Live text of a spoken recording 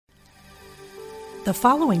The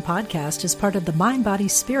following podcast is part of the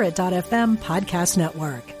MindBodySpirit.fm podcast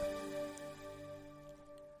network.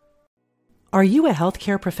 Are you a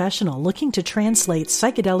healthcare professional looking to translate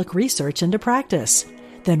psychedelic research into practice?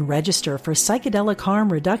 Then register for Psychedelic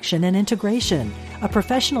Harm Reduction and Integration, a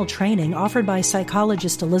professional training offered by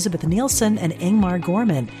psychologist Elizabeth Nielsen and Ingmar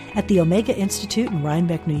Gorman at the Omega Institute in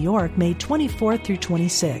Rhinebeck, New York, May 24th through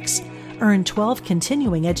 26. Earn 12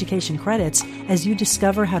 continuing education credits as you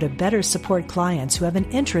discover how to better support clients who have an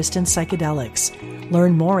interest in psychedelics.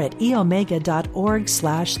 Learn more at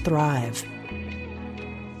eomega.org/thrive.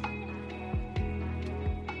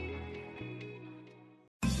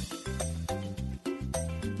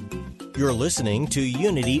 You're listening to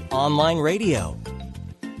Unity Online Radio,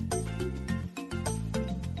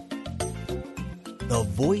 the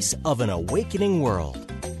voice of an awakening world.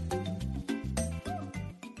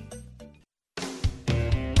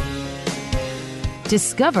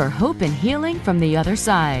 Discover hope and healing from the other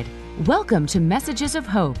side. Welcome to Messages of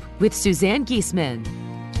Hope with Suzanne Giesemann.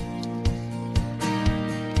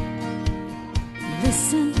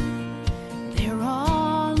 Listen, they're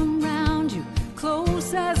all around you,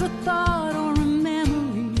 close as a thought or a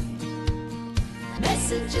memory.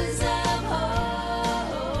 Messages of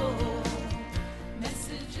hope.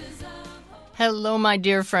 Messages of hope. Hello, my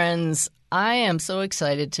dear friends. I am so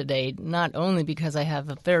excited today, not only because I have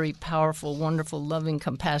a very powerful, wonderful, loving,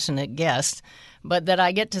 compassionate guest, but that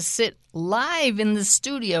I get to sit live in the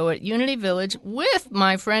studio at Unity Village with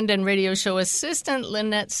my friend and radio show assistant,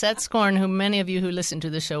 Lynette Setzkorn, who many of you who listen to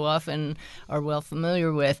the show often are well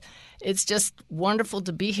familiar with. It's just wonderful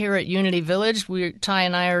to be here at Unity Village. Ty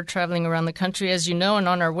and I are traveling around the country, as you know, and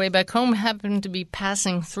on our way back home happen to be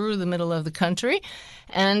passing through the middle of the country.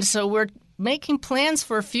 And so we're making plans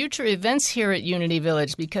for future events here at Unity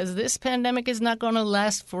Village because this pandemic is not going to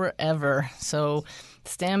last forever. So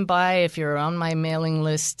stand by. If you're on my mailing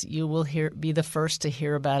list, you will be the first to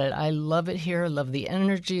hear about it. I love it here, love the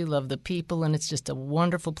energy, love the people, and it's just a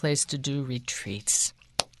wonderful place to do retreats.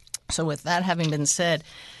 So with that having been said,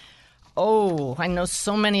 I know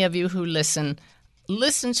so many of you who listen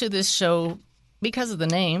to this show because of the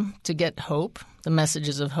name, to get hope, the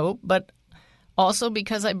messages of hope, but also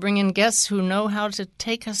because I bring in guests who know how to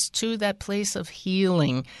take us to that place of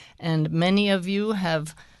healing. And many of you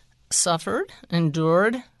have suffered,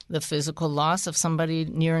 endured the physical loss of somebody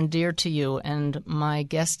near and dear to you. And my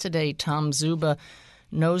guest today, Tom Zuba,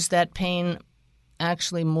 knows that pain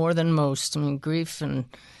actually more than most. I mean, grief, and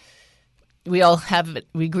we all have it.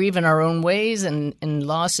 We grieve in our own ways, and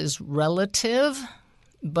loss is relative.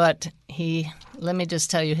 But let me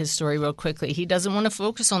just tell you his story real quickly. He doesn't want to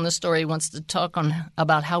focus on the story. He wants to talk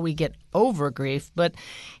about how we get over grief. But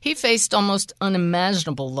he faced almost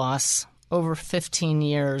unimaginable loss over 15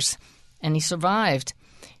 years, and he survived.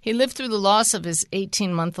 He lived through the loss of his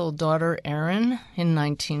 18-month-old daughter, Erin, in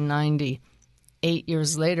 1990. 8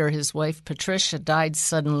 years later, his wife, Patricia, died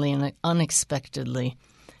suddenly and unexpectedly.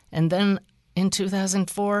 And then in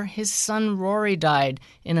 2004, his son Rory died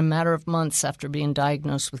in a matter of months after being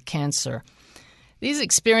diagnosed with cancer. These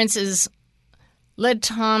experiences led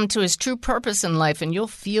Tom to his true purpose in life, and you'll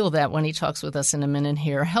feel that when he talks with us in a minute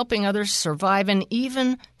here, helping others survive and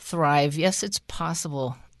even thrive. Yes, it's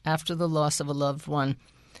possible after the loss of a loved one.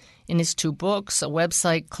 In his 2 books, a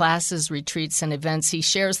website, classes, retreats, and events, he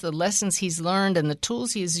shares the lessons he's learned and the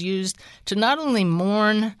tools he's used to not only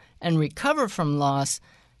mourn and recover from loss,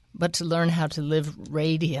 but to learn how to live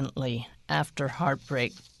radiantly after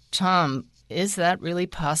heartbreak. Tom, is that really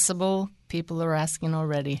possible? People are asking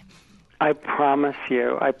already. I promise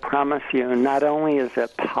you, not only is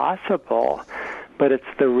it possible, but it's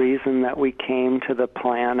the reason that we came to the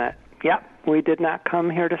planet. Yep, we did not come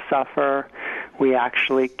here to suffer. We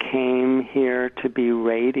actually came here to be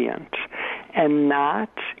radiant, and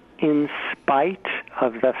not in spite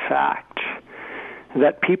of the fact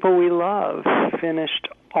that people we love finished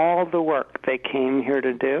all the work they came here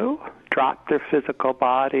to do, dropped their physical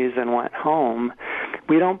bodies and went home.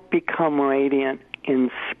 We don't become radiant in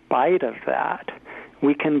spite of that.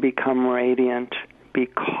 We can become radiant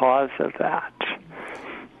because of that.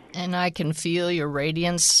 And I can feel your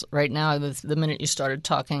radiance right now. The minute you started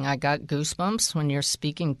talking, I got goosebumps when you're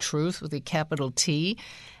speaking truth with a capital T.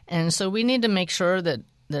 And so we need to make sure that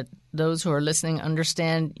those who are listening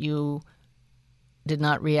understand you did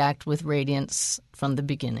not react with radiance from the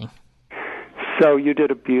beginning. So you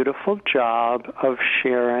did a beautiful job of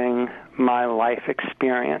sharing my life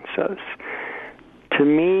experiences. To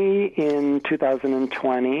me, in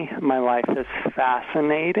 2020, my life is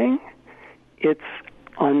fascinating. It's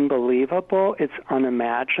unbelievable. It's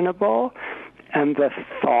unimaginable. And the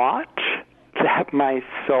thought that my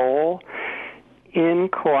soul in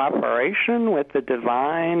cooperation with the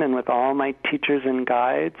divine and with all my teachers and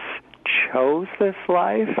guides, chose this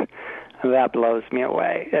life, that blows me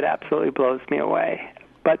away. It absolutely blows me away.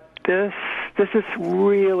 But this is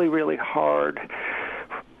really, really hard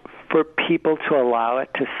for people to allow it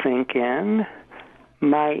to sink in.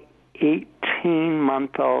 My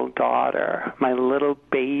 18-month-old daughter, my little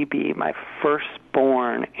baby, my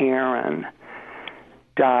firstborn, Aaron,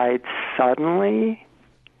 died suddenly,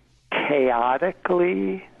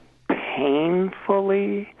 chaotically,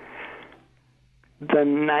 painfully. The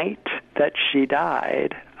night that she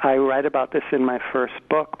died, I write about this in my first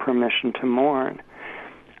book, Permission to Mourn,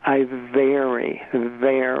 I very,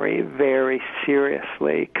 very, very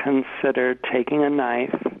seriously considered taking a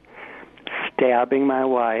knife, stabbing my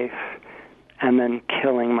wife, and then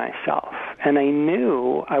killing myself. And I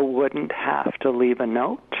knew I wouldn't have to leave a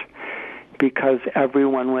note because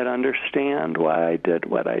everyone would understand why I did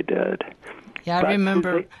what I did. Yeah, I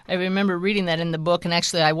remember reading that in the book, and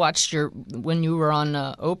actually I watched when you were on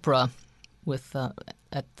Oprah with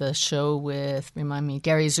at the show with, remind me,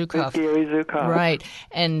 Gary Zukav. Gary Zukav. Right,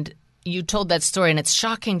 and you told that story, and it's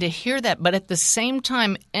shocking to hear that, but at the same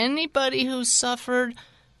time, anybody who suffered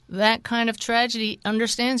that kind of tragedy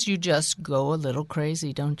understands you just go a little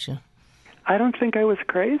crazy, don't you? I don't think I was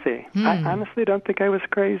crazy. I honestly don't think I was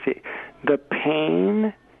crazy. The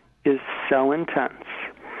pain is so intense.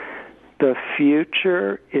 The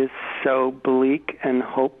future is so bleak and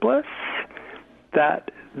hopeless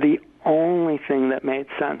that the only thing that made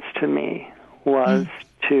sense to me was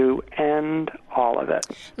to end all of it.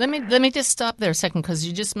 Let me just stop there a second, because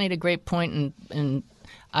you just made a great point, and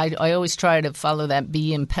I always try to follow that,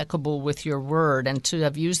 be impeccable with your word, and to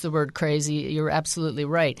have used the word crazy, you're absolutely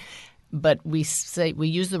right. But we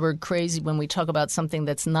use the word crazy when we talk about something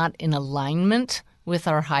that's not in alignment with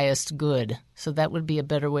our highest good. So that would be a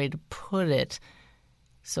better way to put it.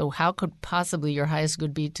 So how could possibly your highest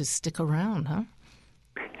good be to stick around, huh?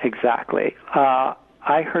 Exactly.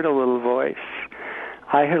 I heard a little voice.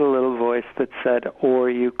 I heard a little voice that said, or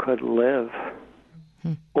you could live,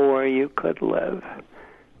 or you could live,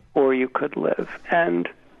 or you could live. And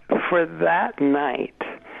for that night,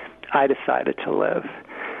 I decided to live.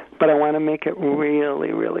 But I want to make it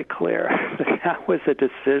really, really clear that was a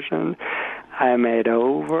decision I made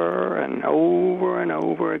over and over and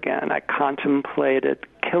over again. I contemplated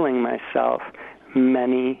killing myself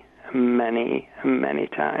many, many, many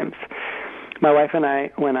times. My wife and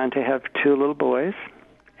I went on to have 2 little boys,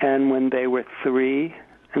 and when they were 3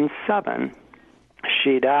 and 7,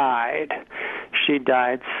 she died. She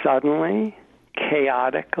died suddenly,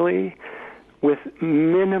 chaotically, with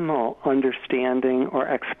minimal understanding or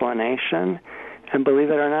explanation. And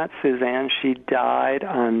believe it or not, Suzanne, she died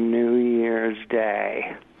on New Year's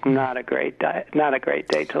Day. Not a great day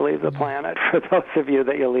to leave the planet for those of you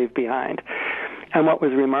that you leave behind. And what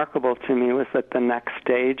was remarkable to me was that the next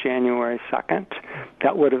day, January 2nd,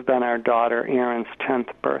 that would have been our daughter Erin's 10th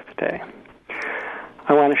birthday.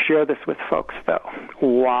 I want to share this with folks, though.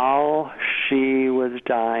 While she was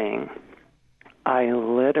dying, I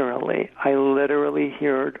literally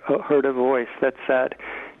heard a voice that said,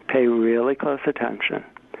 pay really close attention.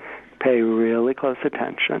 Pay really close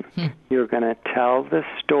attention. You're going to tell this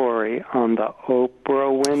story on the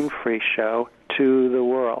Oprah Winfrey Show to the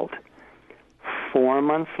world. 4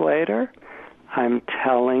 months later, I'm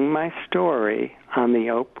telling my story on the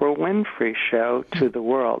Oprah Winfrey Show to the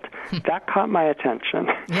world. That caught my attention.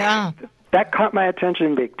 Yeah. That caught my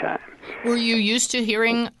attention big time. Were you used to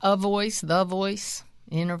hearing a voice, the voice,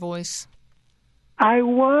 inner voice? I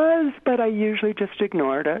was, but I usually just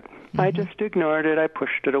ignored it. I just ignored it. I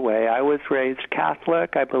pushed it away. I was raised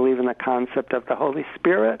Catholic. I believe in the concept of the Holy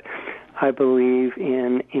Spirit. I believe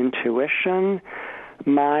in intuition.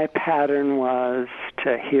 My pattern was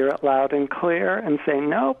to hear it loud and clear and say,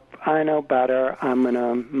 nope, I know better. I'm going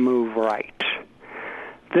to move right.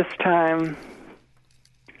 This time,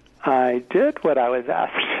 I did what I was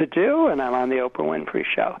asked to do, and I'm on the Oprah Winfrey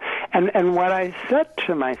Show. And what I said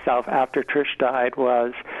to myself after Trish died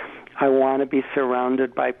was, I want to be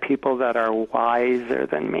surrounded by people that are wiser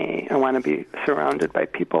than me. I want to be surrounded by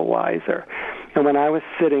people wiser. And when I was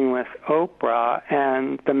sitting with Oprah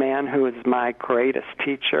and the man who was my greatest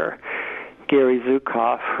teacher, Gary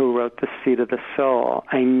Zukav, who wrote The Seat of the Soul,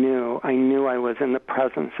 I knew I was in the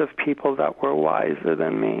presence of people that were wiser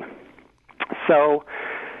than me. So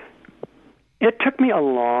it took me a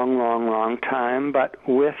long, long, long time, but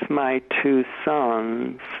with my 2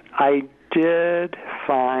 sons, I did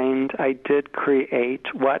create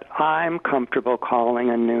what I'm comfortable calling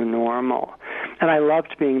a new normal. And I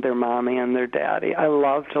loved being their mommy and their daddy. I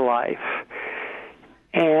loved life.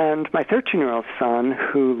 And my 13-year-old son,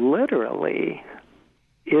 who literally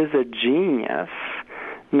is a genius,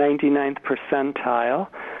 99th percentile,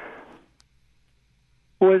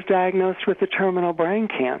 was diagnosed with a terminal brain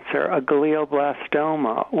cancer, a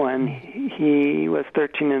glioblastoma, when he was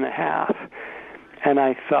 13 and a half. And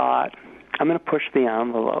I thought, I'm going to push the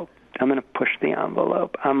envelope. I'm going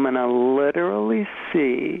to literally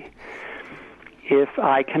see if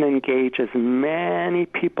I can engage as many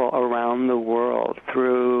people around the world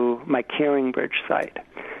through my Caring Bridge site,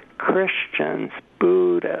 Christians,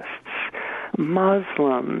 Buddhists,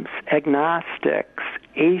 Muslims, agnostics,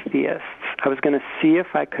 atheists. I was going to see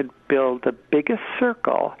if I could build the biggest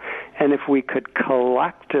circle and if we could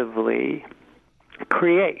collectively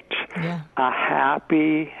create a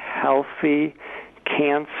happy, healthy,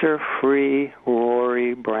 cancer-free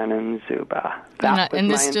Rory Brennan Zuba. And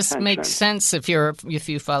this just makes sense if you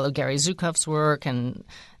follow Gary Zukav's work, and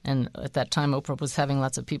at that time Oprah was having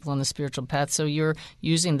lots of people on the spiritual path. So you're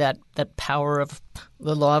using that power of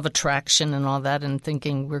the law of attraction and all that, and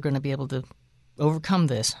thinking we're going to be able to overcome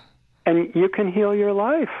this. And you can heal your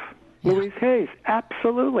life. Yeah. Louise Hayes,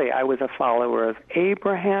 absolutely. I was a follower of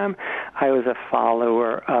Abraham. I was a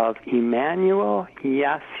follower of Emmanuel.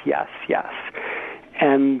 Yes, yes, yes.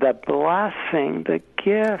 And the blessing, the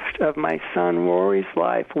gift of my son Rory's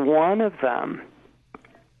life, one of them,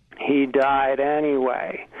 he died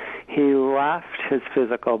anyway. He left his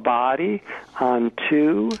physical body on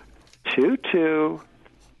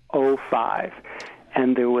 2/22/05,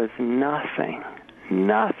 and there was nothing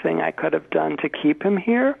I could have done to keep him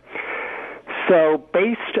here. So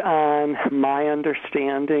based on my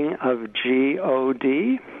understanding of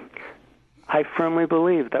GOD, I firmly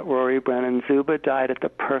believe that Rory Brennan Zuba died at the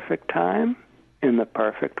perfect time in the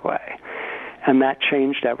perfect way. And that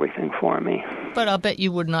changed everything for me. But I'll bet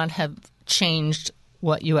you would not have changed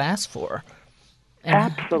what you asked for.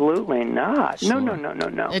 Absolutely not. Sure.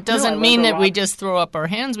 No. It doesn't mean that we just throw up our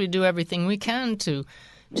hands. We do everything we can to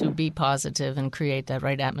be positive and create that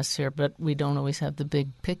right atmosphere, but we don't always have the big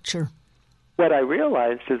picture. What I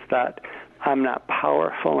realized is that I'm not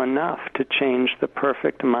powerful enough to change the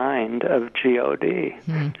perfect mind of GOD,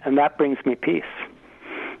 and that brings me peace.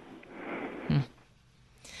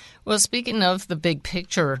 Well, speaking of the big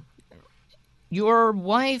picture, your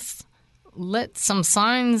wife let some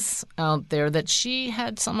signs out there that she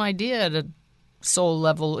had some idea at a soul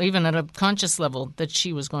level, even at a conscious level, that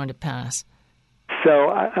she was going to pass. So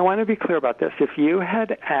I want to be clear about this. If you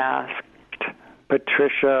had asked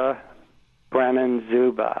Patricia Brennan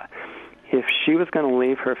Zuba if she was going to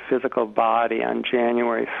leave her physical body on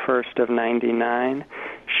January 1st of 99,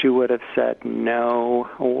 she would have said, no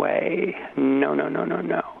way, no.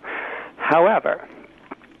 However,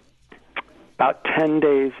 about 10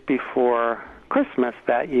 days before Christmas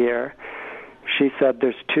that year, she said,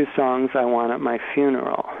 there's 2 songs I want at my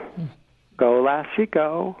funeral. Go, Lassie,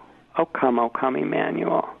 go. Oh, come,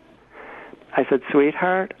 Emmanuel. I said,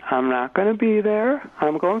 sweetheart, I'm not going to be there.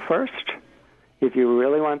 I'm going first. If you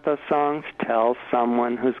really want those songs, tell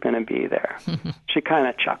someone who's going to be there. She kind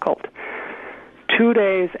of chuckled. 2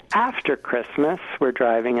 days after Christmas, we're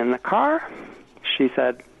driving in the car. She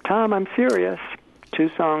said, Tom, I'm serious. 2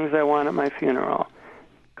 songs I want at my funeral.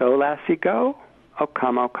 Go, Lassie, go. Oh,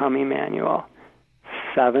 come, Emmanuel.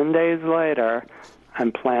 7 days later,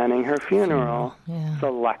 I'm planning her funeral,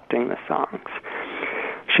 selecting the songs.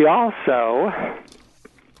 She also,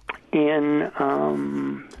 in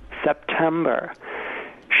September,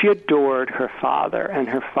 she adored her father, and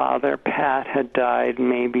her father, Pat, had died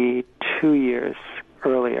maybe 2 years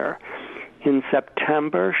earlier. In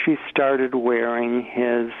September, she started wearing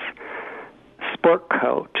his sport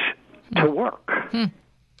coat to work.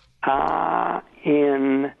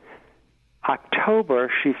 In October,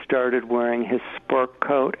 she started wearing his sport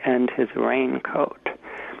coat and his raincoat.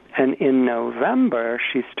 And in November,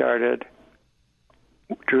 she started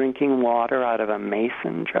drinking water out of a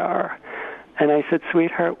mason jar. And I said,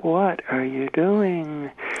 sweetheart, what are you doing?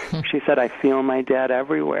 She said, I feel my dad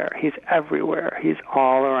everywhere. He's everywhere. He's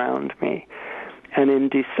all around me. And in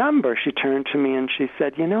December, she turned to me and she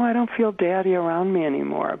said, I don't feel Daddy around me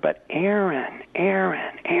anymore, but Aaron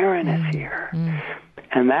is here.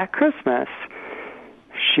 And that Christmas,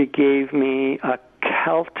 she gave me a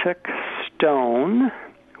Celtic stone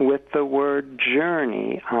with the word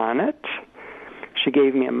journey on it. She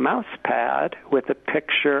gave me a mouse pad with a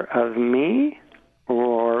picture of me,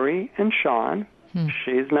 Rory, and Sean.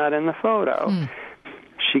 She's not in the photo.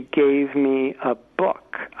 She gave me a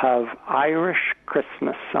book of Irish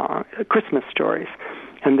Christmas stories.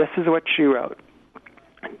 And this is what she wrote.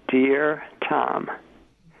 Dear Tom,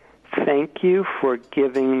 thank you for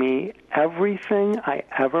giving me everything I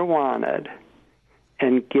ever wanted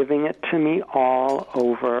and giving it to me all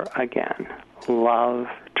over again. Love,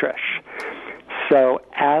 Trish. So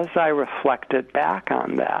as I reflected back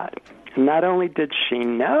on that, not only did she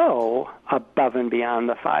know above and beyond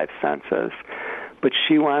the five senses, but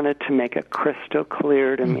she wanted to make it crystal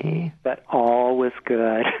clear to me that all was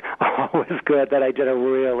good, that I did a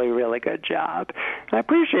really, really good job. And I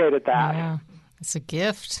appreciated that. Yeah, it's a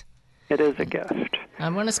gift. It is a gift. I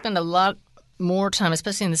want to spend a lot more time,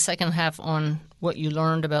 especially in the second half, on what you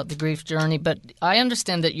learned about the grief journey. But I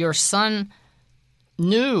understand that your son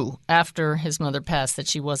knew after his mother passed that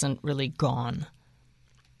she wasn't really gone.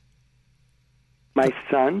 My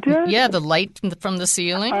son did? Yeah, the light from the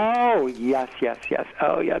ceiling. Oh, yes.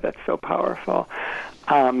 Oh, yeah, that's so powerful.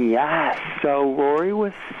 Yes, so Rory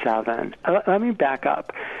was 7. Let me back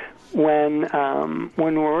up. When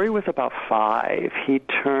Rory was about 5, he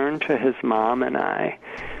turned to his mom and I,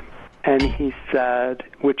 and he said,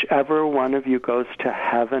 whichever one of you goes to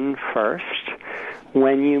heaven first,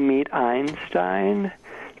 when you meet Einstein,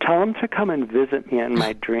 tell him to come and visit me in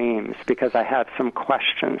my dreams because I have some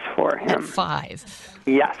questions for him. At 5.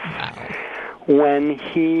 Yes. Wow. When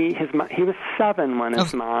he was 7 when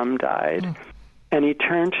his mom died, and he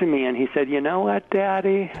turned to me and he said, "You know what,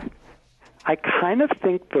 Daddy? I kind of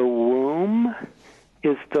think the womb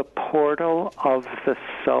is the portal of the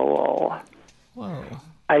soul." Whoa.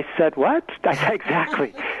 I said, "What?"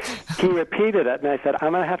 Exactly. He repeated it, and I said,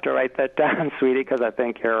 "I'm going to have to write that down, sweetie, because I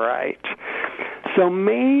think you're right." So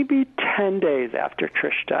maybe 10 days after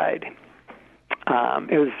Trish died,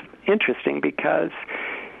 it was interesting because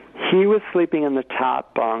he was sleeping in the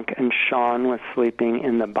top bunk and Sean was sleeping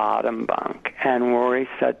in the bottom bunk. And Rory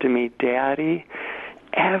said to me, "Daddy,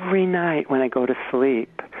 every night when I go to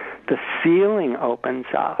sleep, the ceiling opens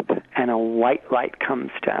up and a white light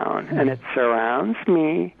comes down, and it surrounds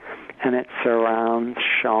me and it surrounds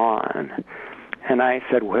Sean." And I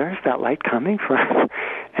said, "Where's that light coming from?"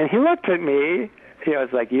 And he looked at me. He was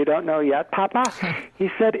like, "You don't know yet, Papa?"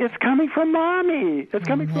 He said, "It's coming from Mommy. It's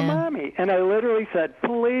coming from Mommy." And I literally said,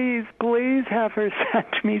 "Please, please have her send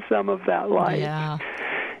me some of that light." Yeah.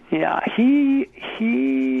 Yeah, he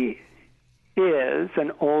is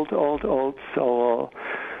an old soul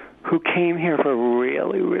who came here for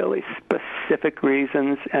really, really specific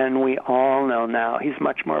reasons, and we all know now he's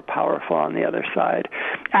much more powerful on the other side.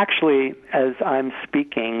 Actually, as I'm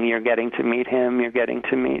speaking, you're getting to meet him, you're getting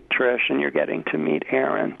to meet Trish, and you're getting to meet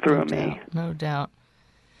Aaron through me. No doubt.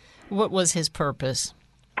 What was his purpose?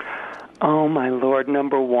 Oh, my Lord.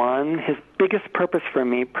 Number one, his biggest purpose for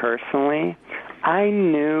me personally, I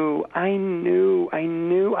knew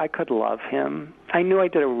I could love him. I knew I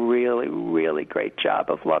did a really, really great job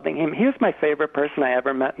of loving him. He was my favorite person I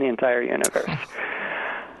ever met in the entire universe.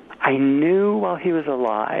 I knew while he was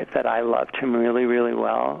alive that I loved him really, really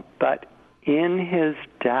well, but in his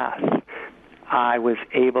death, I was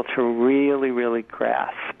able to really, really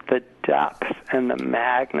grasp the depth and the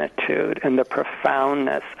magnitude and the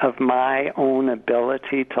profoundness of my own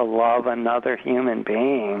ability to love another human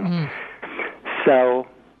being. So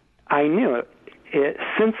I knew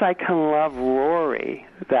since I can love Rory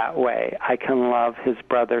that way, I can love his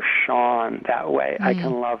brother Sean that way, I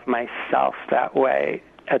can love myself that way,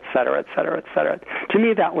 et cetera, et cetera, et cetera. To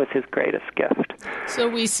me, that was his greatest gift. So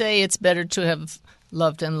we say it's better to have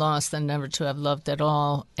loved and lost than never to have loved at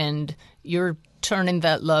all, and you're turning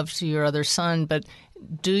that love to your other son, but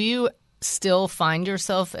do you still find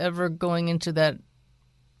yourself ever going into that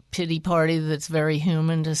pity party that's very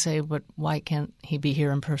human to say, but why can't he be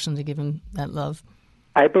here in person to give him that love?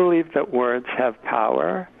 I believe that words have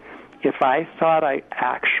power. If I thought I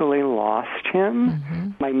actually lost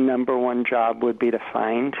him, my number one job would be to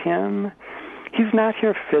find him. He's not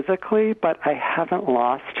here physically, but I haven't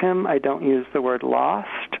lost him. I don't use the word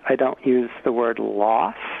lost. I don't use the word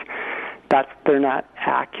loss. They're not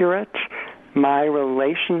accurate. My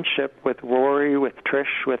relationship with Rory, with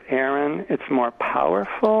Trish, with Aaron, it's more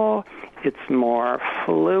powerful, it's more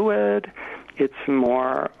fluid, it's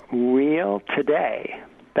more real today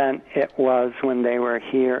than it was when they were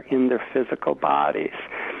here in their physical bodies.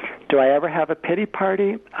 Do I ever have a pity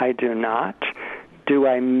party? I do not. Do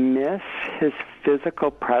I miss his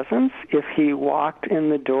physical presence? If he walked in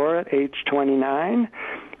the door at age 29,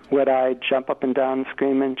 would I jump up and down,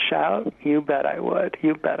 scream and shout? You bet I would.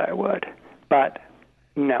 You bet I would. But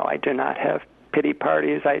no, I do not have pity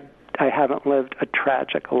parties. I haven't lived a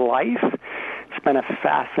tragic life. It's been a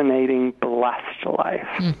fascinating, blessed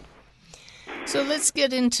life. So let's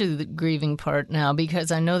get into the grieving part now,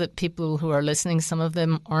 because I know that people who are listening, some of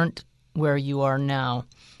them aren't where you are now.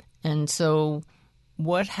 And so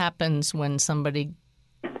what happens when somebody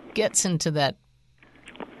gets into that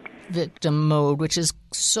victim mode, which is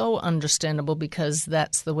so understandable because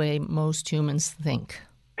that's the way most humans think.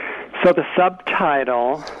 So the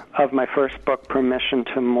subtitle of my first book, Permission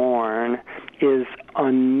to Mourn, is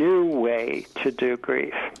A New Way to Do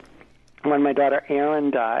Grief. When my daughter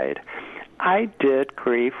Erin died, I did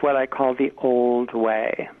grief what I call the old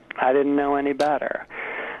way. I didn't know any better.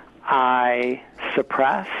 I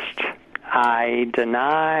suppressed, I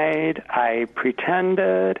denied, I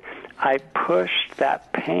pretended, I pushed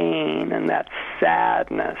that pain and that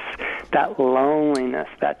sadness, that loneliness,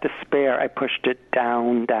 that despair, I pushed it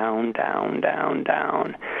down, down, down, down,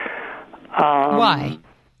 down. Why?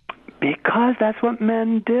 Because that's what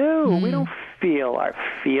men do. We don't feel our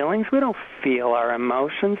feelings. We don't feel our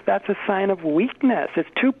emotions. That's a sign of weakness. It's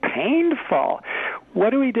too painful. What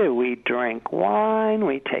do? We drink wine.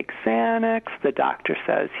 We take Xanax. The doctor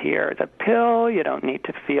says, here's a pill. You don't need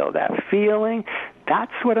to feel that feeling.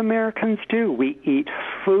 That's what Americans do. We eat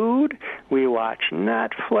food. We watch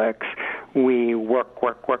Netflix. We work.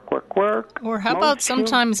 Or how about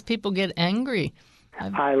sometimes people get angry?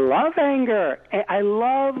 I love anger. I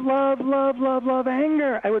love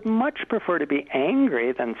anger. I would much prefer to be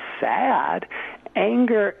angry than sad.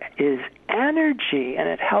 Anger is energy, and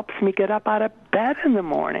it helps me get up out of bed in the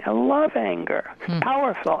morning. I love anger. It's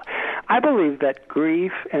powerful. I believe that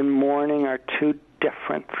grief and mourning are two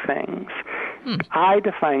different things. I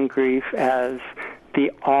define grief as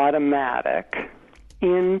the automatic,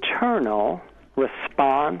 internal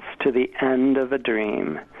response to the end of a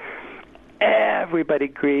dream. Everybody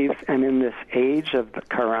grieves, and in this age of the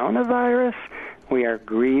coronavirus, we are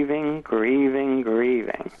grieving.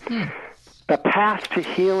 The path to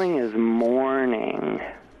healing is mourning.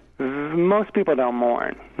 Most people don't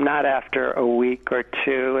mourn, not after a week or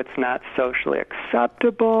two. It's not socially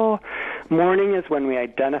acceptable. Mourning is when we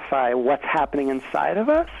identify what's happening inside of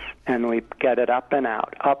us, and we get it up and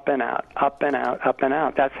out, up and out, up and out, up and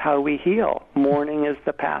out. That's how we heal. Mourning is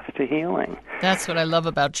the path to healing. That's what I love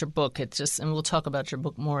about your book. It's just, and we'll talk about your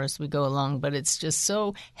book more as we go along, but it's just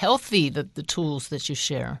so healthy, the tools that you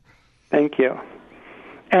share. Thank you.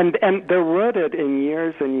 And they're rooted in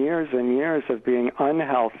years and years and years of being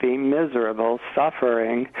unhealthy, miserable,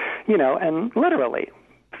 suffering, and literally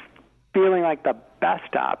feeling like the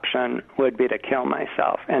best option would be to kill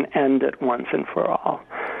myself and end it once and for all.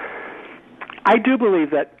 I do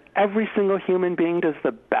believe that every single human being does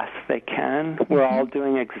the best they can. We're all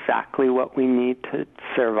doing exactly what we need to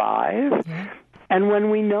survive. And when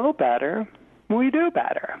we know better, we do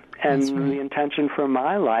better. And the intention for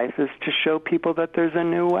my life is to show people that there's a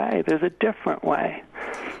new way. There's a different way.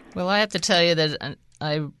 Well, I have to tell you that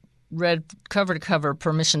I read cover to cover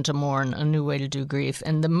Permission to Mourn, A New Way to Do Grief.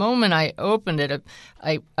 And the moment I opened it,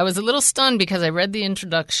 I was a little stunned because I read the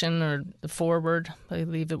introduction or the foreword, I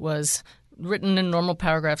believe it was, written in normal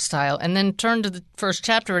paragraph style, and then turned to the first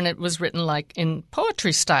chapter, and it was written like in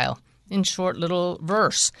poetry style, in short little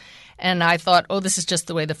verse. And I thought, this is just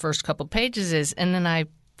the way the first couple pages is. And then I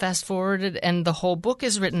fast-forwarded, and the whole book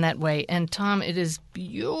is written that way. And, Tom, it is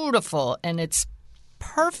beautiful, and it's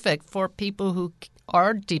perfect for people who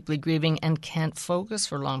are deeply grieving and can't focus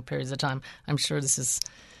for long periods of time. I'm sure this is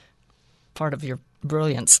part of your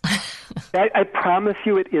brilliance. I promise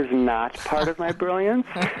you it is not part of my brilliance.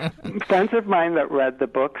 Friends of mine that read the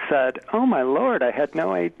book said, oh, my Lord, I had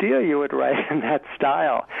no idea you would write in that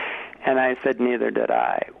style. And I said, neither did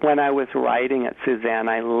I. When I was writing it, Suzanne,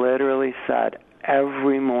 I literally said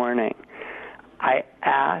every morning, I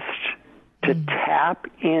asked to tap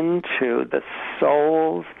into the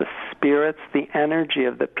souls, the spirits, the energy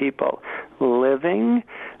of the people living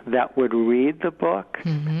that would read the book.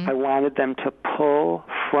 I wanted them to pull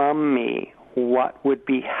from me what would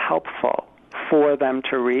be helpful for them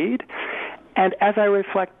to read. And as I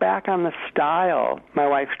reflect back on the style, my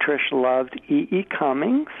wife Trish loved E.E.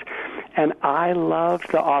 Cummings, and I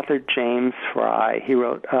loved the author James Fry. He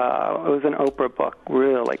wrote, it was an Oprah book,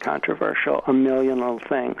 really controversial, A Million Little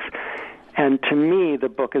Things. And to me, the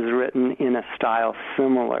book is written in a style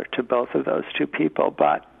similar to both of those two people,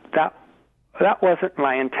 but that wasn't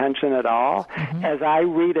my intention at all. As I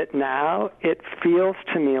read it now, it feels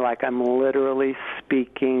to me like I'm literally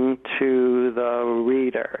speaking to the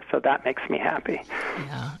reader. So that makes me happy.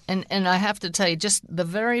 Yeah. And I have to tell you, just the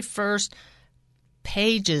very first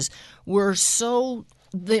pages were so,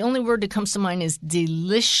 the only word that comes to mind is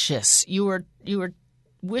delicious. You were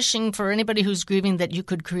wishing for anybody who's grieving that you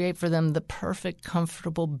could create for them the perfect,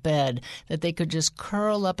 comfortable bed, that they could just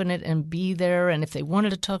curl up in it and be there. And if they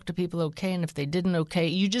wanted to talk to people, okay. And if they didn't, okay.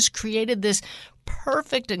 You just created this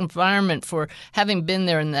perfect environment for having been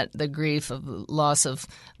there in the grief of the loss of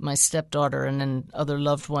my stepdaughter and then other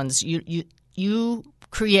loved ones. You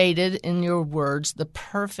created, in your words, the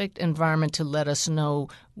perfect environment to let us know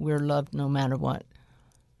we're loved no matter what.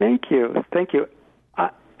 Thank you. Thank you.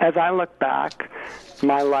 As I look back,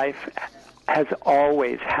 my life has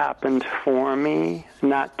always happened for me,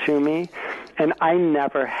 not to me. And I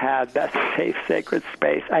never had that safe, sacred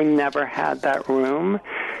space. I never had that room.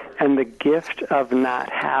 And the gift of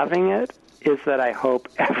not having it is that I hope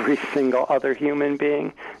every single other human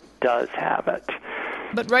being does have it.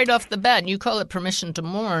 But right off the bat, you call it permission to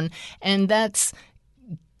mourn, and that's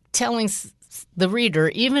telling the reader,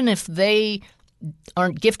 even if they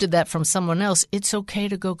aren't gifted that from someone else, it's okay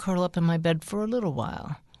to go curl up in my bed for a little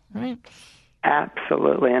while, right?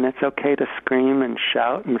 Absolutely, and it's okay to scream and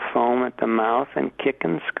shout and foam at the mouth and kick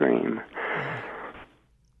and scream.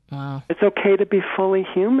 Wow. It's okay to be fully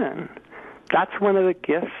human. That's one of the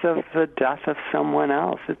gifts of the death of someone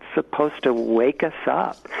else. It's supposed to wake us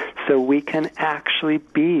up so we can actually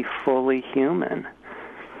be fully human.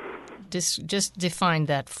 Just define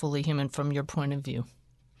that, fully human, from your point of view.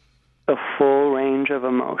 The full range of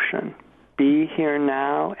emotion. Be here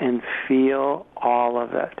now and feel all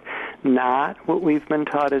of it. Not what we've been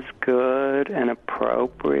taught is good and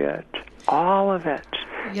appropriate. All of it.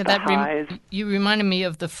 Yeah, you reminded me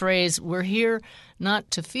of the phrase, we're here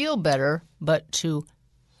not to feel better, but to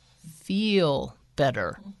feel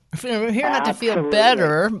better. We're here not to feel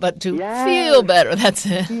better, but to feel better. That's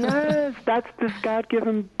it. Yes, that's this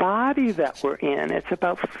God-given body that we're in. It's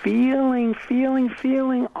about feeling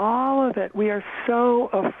all of it. We are so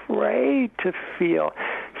afraid to feel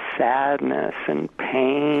sadness and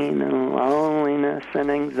pain and loneliness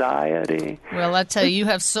and anxiety. Well, I tell you, you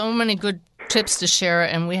have so many good tips to share,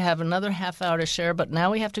 and we have another half hour to share, but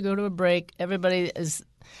now we have to go to a break.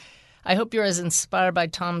 I hope you're as inspired by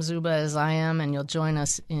Tom Zuba as I am, and you'll join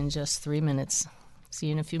us in just 3 minutes. See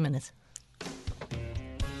you in a few minutes.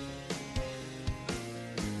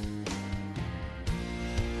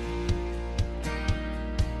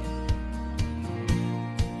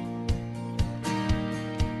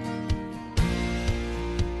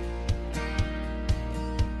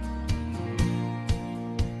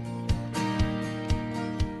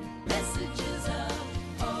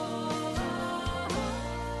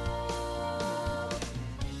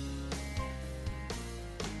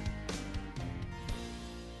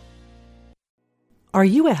 Are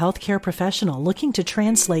you a healthcare professional looking to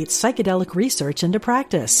translate psychedelic research into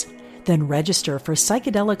practice? Then register for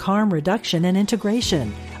Psychedelic Harm Reduction and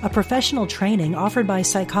Integration, a professional training offered by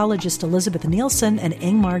psychologist Elizabeth Nielsen and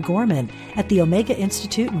Ingmar Gorman at the Omega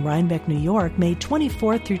Institute in Rhinebeck, New York, May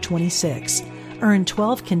 24th through 26. Earn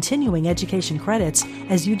 12 continuing education credits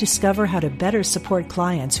as you discover how to better support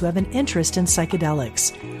clients who have an interest in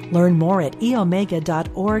psychedelics. Learn more at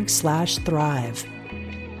eomega.org/thrive.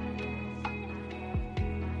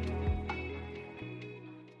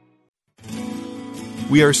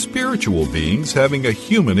 We are spiritual beings having a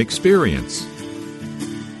human experience.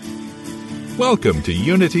 Welcome to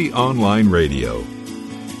Unity Online Radio,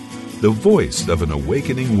 the voice of an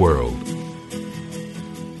awakening world.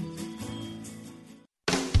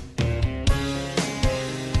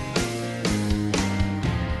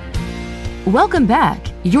 Welcome back.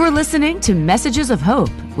 You're listening to Messages of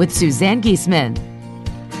Hope with Suzanne Giesemann.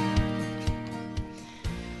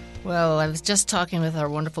 Well, I was just talking with our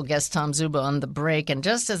wonderful guest, Tom Zuba, on the break, and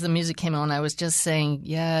just as the music came on, I was just saying,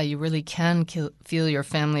 yeah, you really can feel your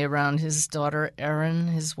family around his daughter, Erin,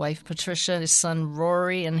 his wife, Patricia, his son,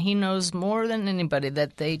 Rory, and he knows more than anybody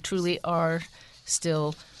that they truly are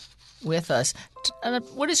still with us.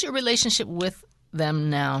 What is your relationship with them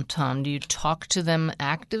now, Tom? Do you talk to them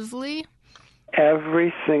actively?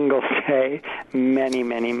 Every single day, many,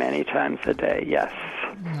 many, many times a day, yes.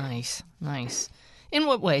 Nice. In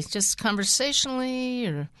what ways? Just conversationally?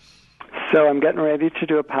 Or? So I'm getting ready to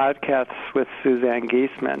do a podcast with Suzanne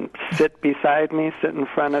Giesemann. Sit beside me, sit in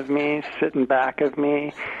front of me, sit in back of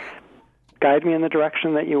me. Guide me in the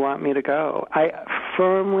direction that you want me to go. I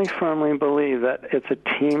firmly believe that it's a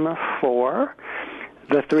team of 4.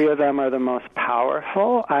 The 3 of them are the most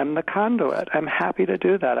powerful. I'm the conduit. I'm happy to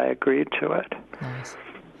do that. I agreed to it. Nice.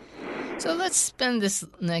 So let's spend this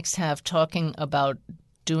next half talking about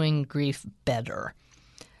doing grief better.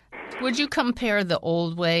 Would you compare the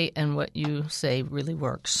old way and what you say really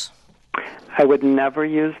works? I would never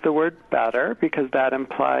use the word better because that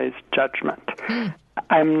implies judgment.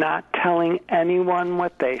 I'm not telling anyone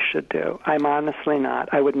what they should do. I'm honestly not.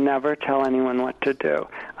 I would never tell anyone what to do.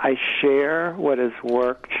 I share what has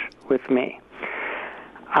worked with me.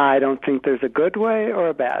 I don't think there's a good way or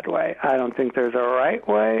a bad way. I don't think there's a right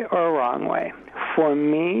way or a wrong way. For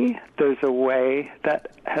me, there's a way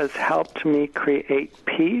that has helped me create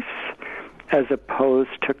peace as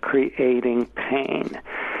opposed to creating pain.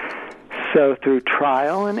 So through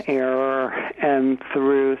trial and error and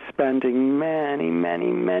through spending many,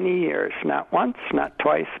 many, many years, not once, not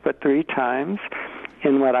twice, but 3 times,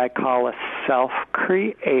 in what I call a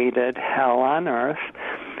self-created hell on earth,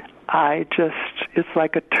 it's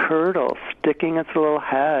like a turtle sticking its little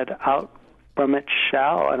head out from its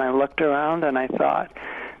shell. And I looked around and I thought,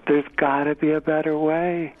 there's got to be a better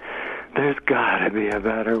way. There's got to be a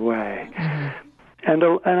better way. Mm-hmm.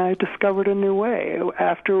 And I discovered a new way.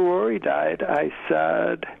 After Rory died, I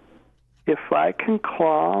said, if I can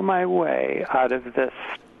claw my way out of this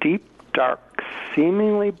deep, dark,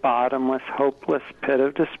 seemingly bottomless, hopeless pit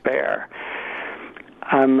of despair,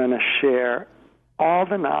 I'm going to share all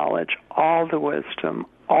the knowledge, all the wisdom,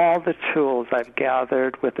 all the tools I've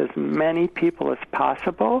gathered with as many people as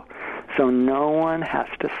possible so no one has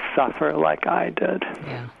to suffer like I did.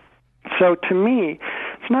 Yeah. So to me,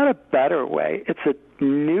 it's not a better way. It's a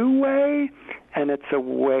new way, and it's a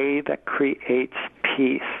way that creates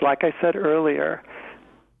peace. Like I said earlier,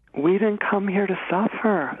 we didn't come here to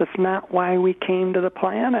suffer. That's not why we came to the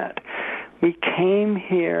planet. We came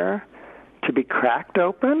here to be cracked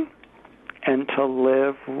open and to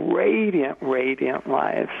live radiant, radiant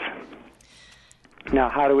lives. Now,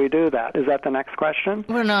 how do we do that? Is that the next question?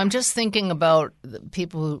 Well, no, I'm just thinking about the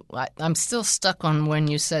people who I'm still stuck on when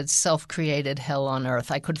you said self-created hell on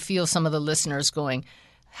earth. I could feel some of the listeners going,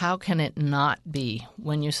 how can it not be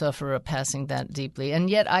when you suffer a passing that deeply? And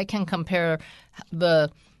yet I can compare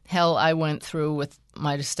the hell I went through with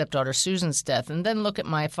my stepdaughter Susan's death, and then look at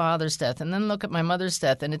my father's death, and then look at my mother's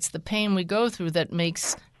death. And it's the pain we go through that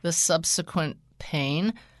makes the subsequent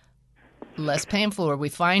pain less painful, or we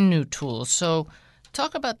find new tools. So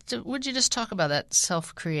would you just talk about that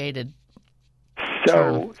self-created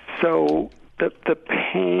term? So the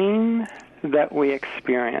pain that we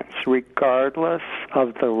experience, regardless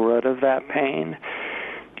of the root of that pain,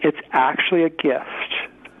 it's actually a gift.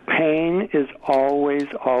 Pain is always,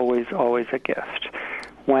 always, always a gift.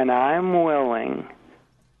 When I'm willing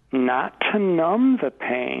not to numb the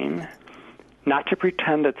pain, not to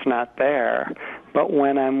pretend it's not there, but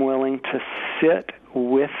when I'm willing to sit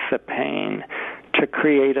with the pain, to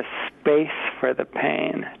create a space for the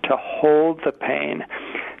pain, to hold the pain,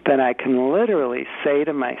 then I can literally say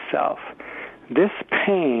to myself, this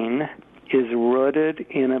pain is rooted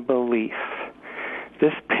in a belief.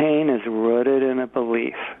 This pain is rooted in a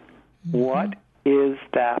belief. Mm-hmm. What is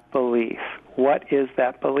that belief? What is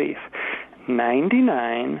that belief?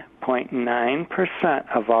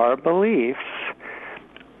 99.9% of our beliefs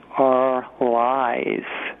are lies.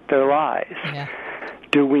 They're lies. Yeah.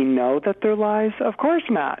 Do we know that they're lies? Of course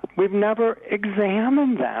not. We've never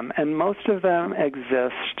examined them, and most of them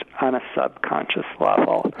exist on a subconscious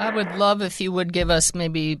level. I would love if you would give us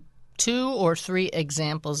maybe 2 or 3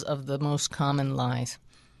 examples of the most common lies.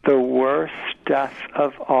 The worst death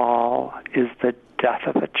of all is the death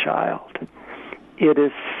of a child. It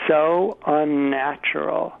is so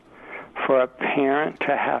unnatural for a parent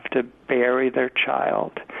to have to bury their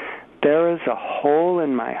child. There is a hole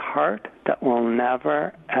in my heart that will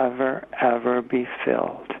never, ever, ever be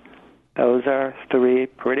filled. Those are 3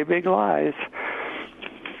 pretty big lies.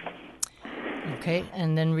 Okay,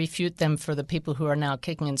 and then refute them for the people who are now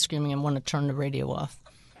kicking and screaming and want to turn the radio off.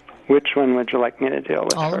 Which one would you like me to deal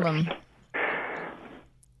with All first? of them.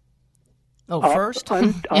 First?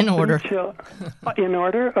 In order. In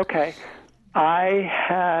order? Okay. I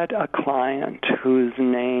had a client whose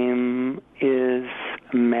name is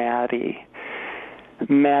Maddie.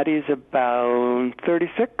 Maddie's about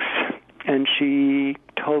 36, and she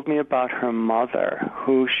told me about her mother,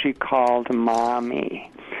 who she called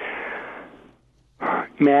Mommy.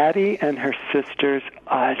 Maddie and her sisters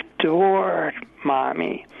adored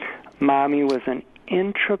Mommy. Mommy was an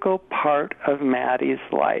integral part of Maddie's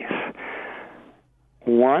life.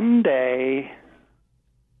 One day,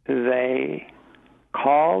 they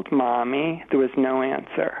called Mommy. There was no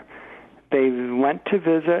answer. They went to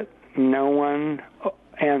visit. No one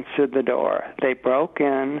answered the door. They broke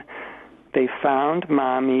in. They found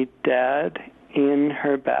Mommy dead in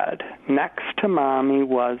her bed. Next to Mommy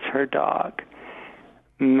was her dog.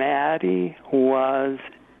 Maddie was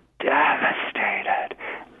devastated,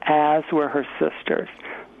 as were her sisters,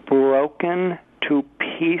 broken to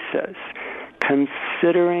pieces,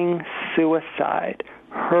 considering suicide,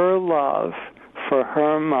 her love for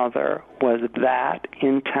her mother was that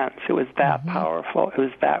intense. It was that powerful. It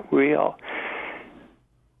was that real.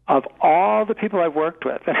 Of all the people I've worked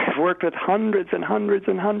with, and I've worked with hundreds and hundreds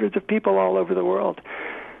and hundreds of people all over the world,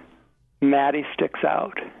 Maddie sticks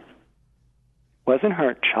out. It wasn't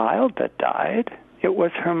her child that died. It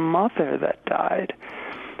was her mother that died.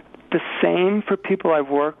 The same for people I've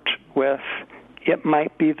worked with. It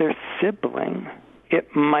might be their sibling.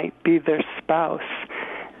 It might be their spouse.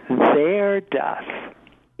 Their death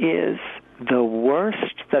is the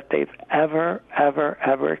worst that they've ever, ever,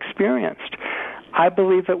 ever experienced. I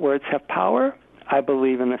believe that words have power. I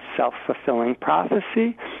believe in the self-fulfilling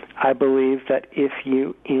prophecy. I believe that if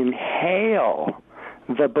you inhale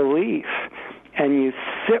the belief and you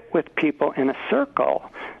sit with people in a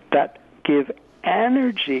circle that give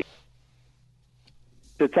energy.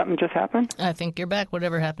 Did something just happen? I think you're back,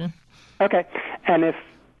 whatever happened. Okay. And if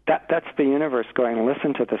that's the universe going,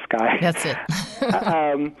 listen to this guy. That's it.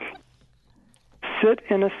 Sit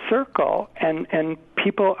in a circle and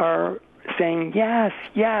people are saying, yes,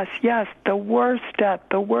 yes, yes, the worst death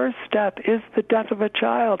is the death of a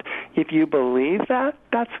child. If you believe that,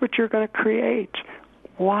 that's what you're going to create.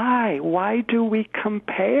 Why? Why do we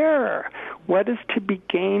compare? What is to be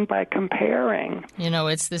gained by comparing? You know,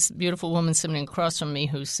 it's this beautiful woman sitting across from me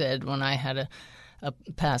who said, when I had a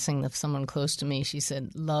passing of someone close to me, she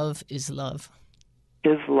said, love is love.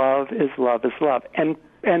 Is love, is love, is love. And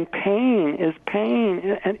pain is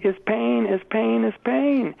pain, and is pain, is pain, is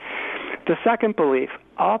pain. The second belief,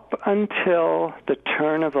 up until the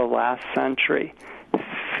turn of the last century,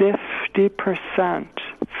 50%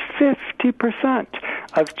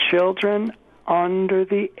 of children under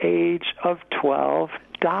the age of 12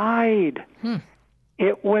 died.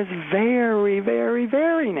 It was very, very,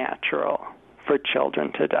 very natural for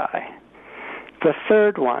children to die. The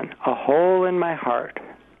third one, a hole in my heart.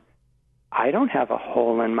 I don't have a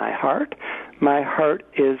hole in my heart. My heart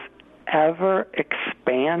is ever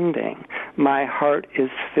expanding. My heart is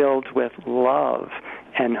filled with love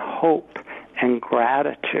and hope and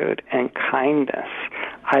gratitude and kindness.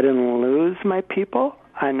 I didn't lose my people.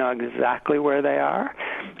 I know exactly where they are.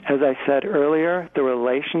 As I said earlier, the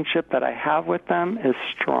relationship that I have with them is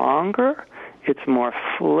stronger. It's more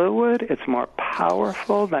fluid. It's more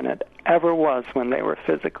powerful than it ever was when they were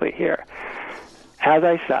physically here. As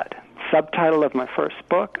I said, subtitle of my first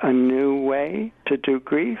book, A New Way to Do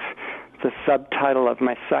Grief. The subtitle of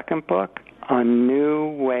my second book, A New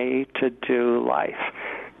Way to Do Life.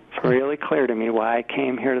 It's really clear to me why I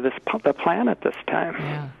came here to the planet this time.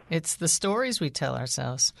 Yeah, it's the stories we tell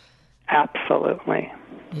ourselves. Absolutely.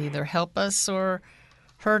 They either help us or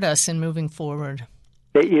hurt us in moving forward.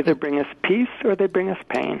 They either bring us peace or they bring us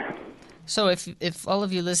pain. So if all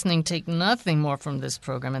of you listening take nothing more from this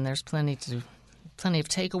program, and there's plenty of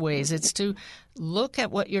takeaways, it's to look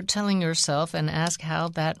at what you're telling yourself and ask how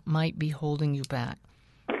that might be holding you back.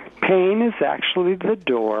 Pain is actually the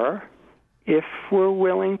door. If we're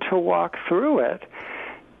willing to walk through it,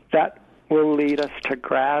 that will lead us to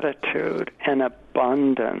gratitude and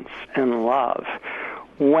abundance and love.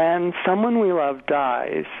 When someone we love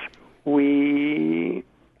dies,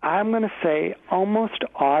 I'm going to say almost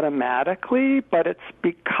automatically, but it's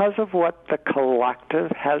because of what the collective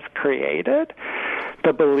has created,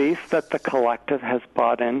 the belief that the collective has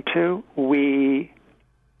bought into, we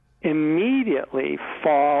immediately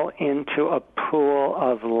fall into a pool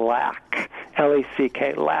of lack,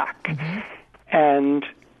 L-A-C-K, lack. Mm-hmm. And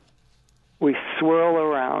we swirl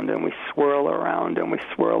around and we swirl around and we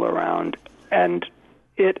swirl around, and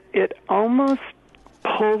it almost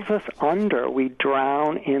pulls us under. We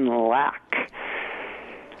drown in lack.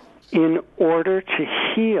 In order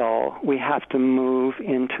to heal, we have to move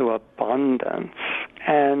into abundance.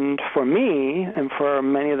 And for me, and for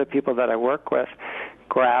many of the people that I work with,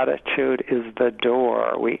 gratitude is the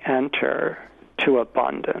door we enter to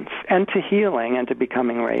abundance and to healing and to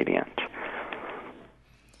becoming radiant.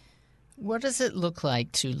 What does it look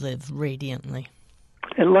like to live radiantly?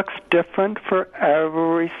 It looks different for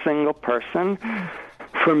every single person.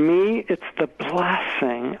 For me, it's the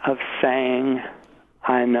blessing of saying,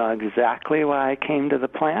 I know exactly why I came to the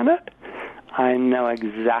planet. I know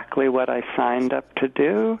exactly what I signed up to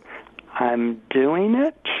do. I'm doing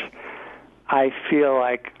it. I feel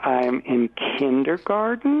like I'm in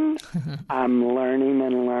kindergarten. I'm learning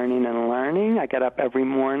and learning and learning. I get up every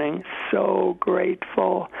morning so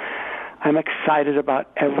grateful. I'm excited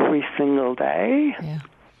about every single day. Yeah.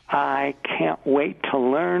 I can't wait to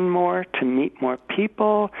learn more, to meet more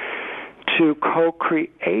people, to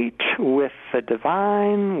co-create with the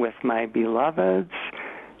divine, with my beloveds.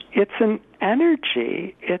 it's an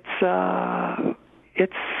energy.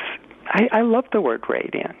 I love the word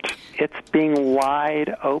radiant. It's being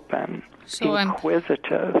wide open, so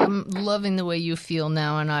inquisitive. I'm loving the way you feel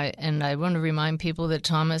now, and I want to remind people that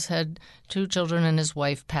Thomas had 2 children and his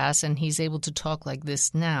wife pass, and he's able to talk like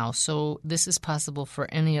this now. So this is possible for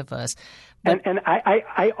any of us. But, and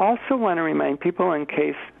I also want to remind people, in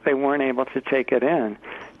case they weren't able to take it in,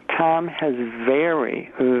 Tom has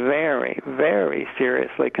very, very, very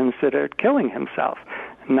seriously considered killing himself.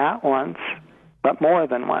 Not once, but more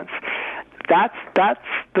than once. That's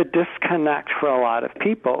the disconnect for a lot of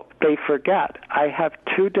people. They forget, I have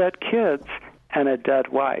 2 dead kids and a dead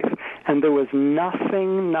wife. And there was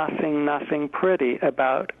nothing pretty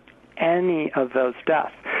about any of those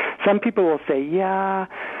deaths. Some people will say, yeah,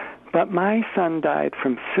 but my son died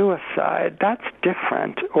from suicide. That's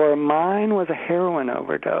different. Or mine was a heroin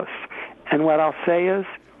overdose. And what I'll say is,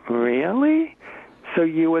 really? So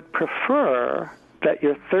you would prefer that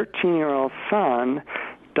your 13-year-old son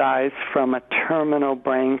dies from a terminal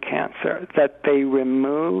brain cancer, that they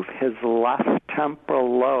remove his left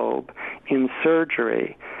temporal lobe in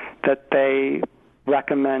surgery, that they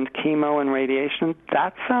recommend chemo and radiation?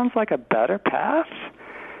 That sounds like a better path.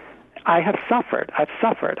 I have suffered. I've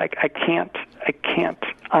suffered. I can't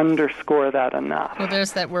underscore that enough. Well,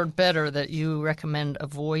 there's that word better that you recommend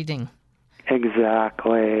avoiding.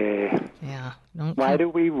 Exactly. Yeah. Why do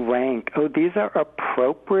we rank? Oh, these are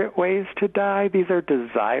appropriate ways to die. These are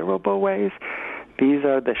desirable ways. These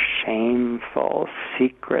are the shameful,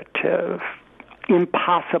 secretive,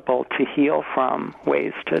 impossible to heal from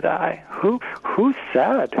ways to die. Who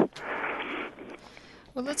said?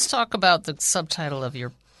 Well, let's talk about the subtitle of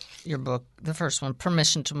your book, the first one,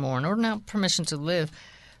 Permission to Mourn, or now Permission to Live.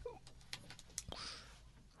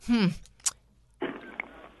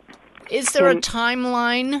 Is there a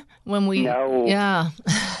timeline when we... No. Yeah.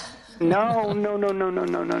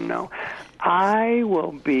 No. I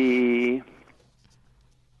will be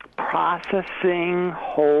processing,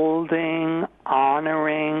 holding,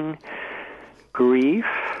 honoring grief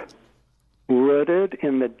rooted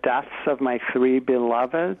in the deaths of my 3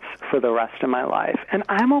 beloveds for the rest of my life. And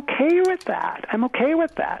I'm okay with that.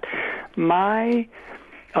 My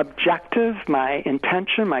objective, my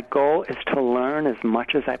intention, my goal is to learn as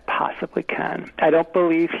much as I possibly can. I don't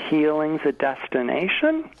believe healing's a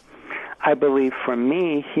destination. I believe for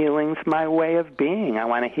me, healing's my way of being. I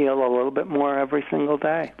want to heal a little bit more every single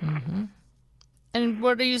day. Mm-hmm. And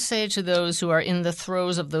what do you say to those who are in the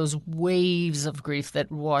throes of those waves of grief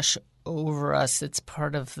that wash over us? It's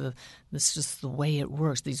part of this just the way it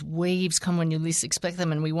works. These waves come when you least expect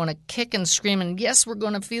them, and we want to kick and scream, and yes, we're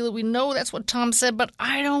going to feel it. We know that's what Tom said, but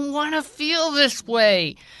I don't want to feel this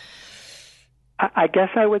way. I guess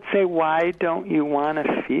I would say, why don't you want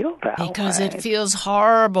to feel that Because way? it feels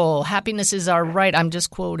horrible. Happiness is our right. I'm just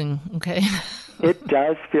quoting, okay? It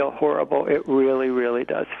does feel horrible. It really, really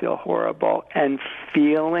does feel horrible. And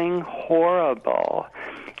feeling horrible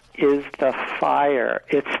is the fire.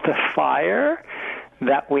 It's the fire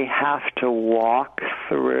that we have to walk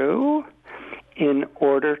through in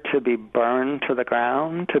order to be burned to the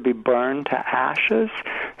ground, to be burned to ashes,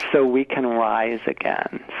 so we can rise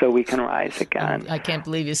again. I can't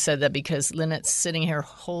believe you said that, because Lynette's sitting here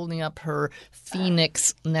holding up her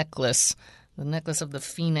phoenix necklace, the necklace of the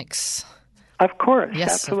phoenix. Of course,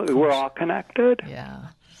 yes, absolutely. Of course. We're all connected. Yeah.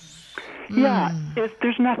 Yeah,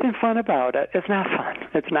 there's nothing fun about it. It's not fun.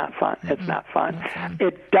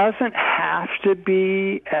 It doesn't have to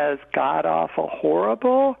be as god-awful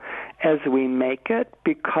horrible as we make it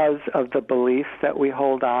because of the beliefs that we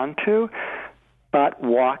hold on to. But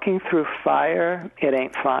walking through fire, it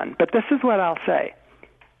ain't fun. But this is what I'll say.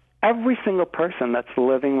 Every single person that's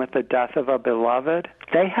living with the death of a beloved,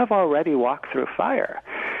 they have already walked through fire.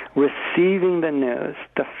 Receiving the news,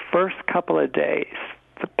 the first couple of days,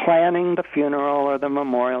 the planning the funeral or the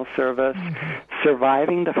memorial service,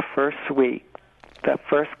 surviving the first week, the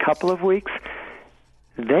first couple of weeks,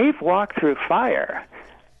 they've walked through fire.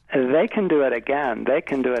 They can do it again. And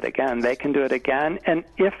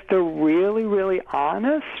if they're really, really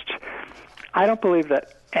honest, I don't believe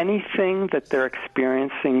that anything that they're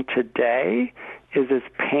experiencing today is as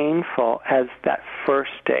painful as that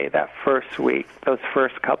first day, that first week, those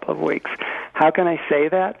first couple of weeks. How can I say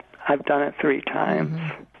that? I've done it 3 times.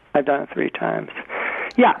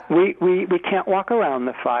 Yeah, we can't walk around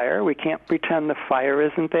the fire. We can't pretend the fire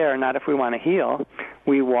isn't there, not if we want to heal.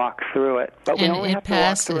 We walk through it. But we only have to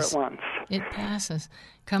walk through it once. It passes.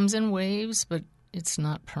 Comes in waves, but it's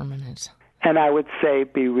not permanent. And I would say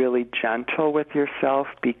be really gentle with yourself.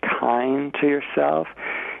 Be kind to yourself.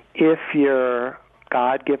 If you're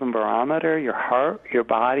God-given barometer, your heart, your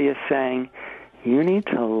body is saying, you need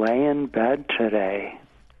to lay in bed today.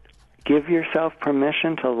 Give yourself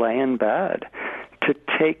permission to lay in bed, to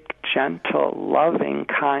take gentle, loving,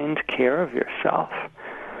 kind care of yourself.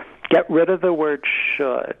 Get rid of the word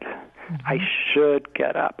should. I should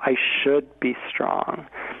get up. I should be strong.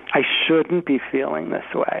 I shouldn't be feeling this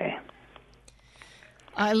way.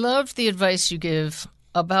 I love the advice you give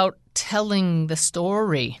about telling the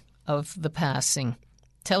story of the passing,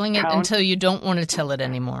 telling it until you don't want to tell it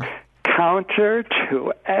anymore. Counter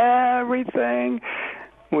to everything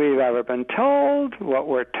we've ever been told, what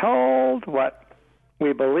we're told, what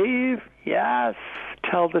we believe. Yes,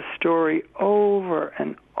 tell the story over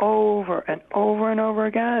and over and over and over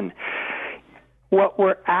again. What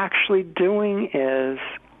we're actually doing is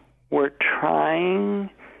we're trying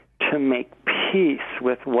to make peace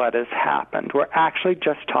with what has happened. We're actually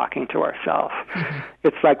just talking to ourselves. Mm-hmm.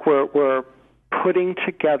 It's like we're putting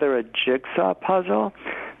together a jigsaw puzzle.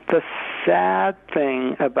 The sad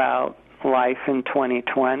thing about life in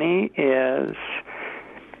 2020 is,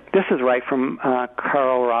 this is right from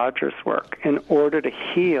Carl Rogers' work. In order to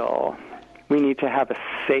heal, we need to have a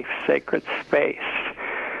safe, sacred space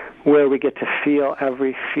where we get to feel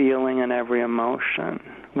every feeling and every emotion,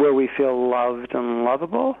 where we feel loved and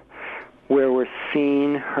lovable, where we're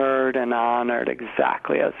seen, heard, and honored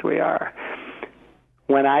exactly as we are.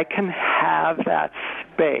 When I can have that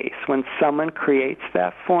space, when someone creates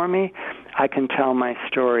that for me, I can tell my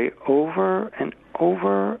story over and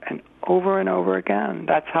over and over and over again.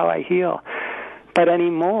 That's how I heal. But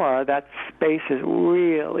anymore, that space is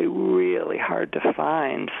really, really hard to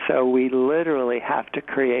find, so we literally have to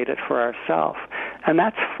create it for ourselves. And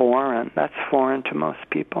that's foreign. That's foreign to most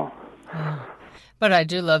people. But I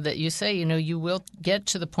do love that you say, you will get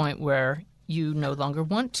to the point where you no longer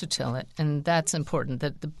want to tell it, and that's important,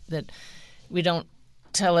 that we don't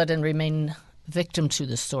tell it and remain victim to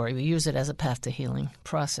the story. We use it as a path to healing,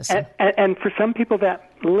 processing. And for some people, that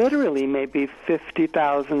literally may be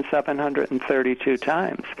 50,732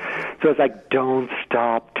 times. So it's like, don't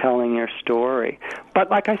stop telling your story.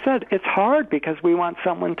 But like I said, it's hard because we want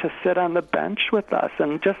someone to sit on the bench with us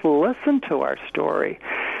and just listen to our story.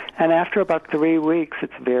 And after about 3 weeks,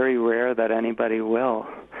 it's very rare that anybody will.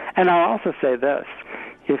 And I'll also say this.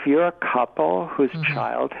 If you're a couple whose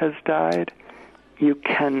child has died, you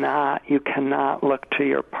cannot look to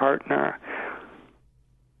your partner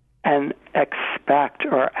and expect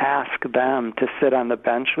or ask them to sit on the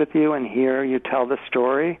bench with you and hear you tell the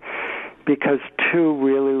story, because two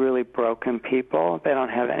really, really broken people, they don't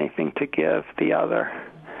have anything to give the other.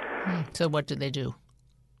 So what do? They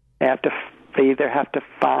either have to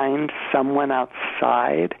find someone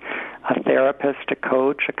outside, a therapist, a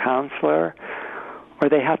coach, a counselor, or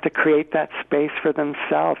they have to create that space for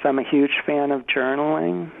themselves. I'm a huge fan of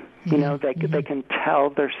journaling. They can tell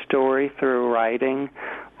their story through writing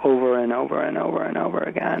over and over and over and over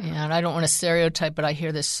again. Yeah, and I don't want to stereotype, but I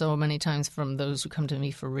hear this so many times from those who come to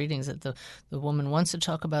me for readings, that the woman wants to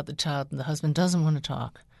talk about the child and the husband doesn't want to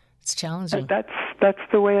talk. It's challenging. That's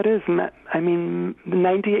the way it is. I mean,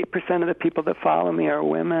 98% of the people that follow me are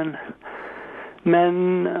women.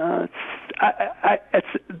 Men, it's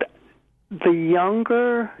the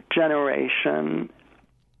younger generation.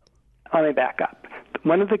 Let me back up.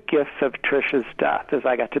 One of the gifts of Trisha's death is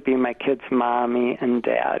I got to be my kids' mommy and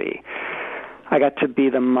daddy. I got to be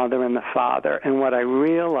the mother and the father. And what I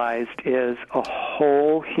realized is a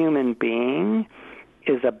whole human being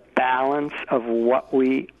is a balance of what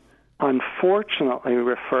we unfortunately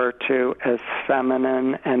refer to as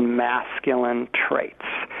feminine and masculine traits.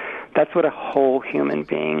 That's what a whole human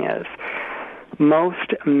being is.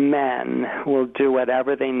 Most men will do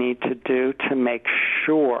whatever they need to do to make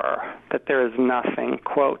sure that there is nothing,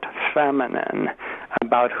 quote, feminine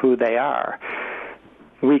about who they are.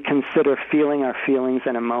 We consider feeling our feelings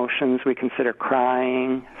and emotions. We consider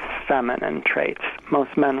crying feminine traits.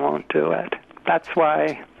 Most men won't do it. That's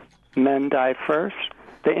why men die first.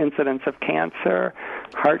 The incidence of cancer,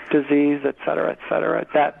 heart disease, et cetera,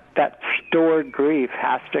 that stored grief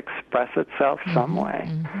has to express itself some way.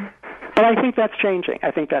 Mm-hmm. But I think that's changing.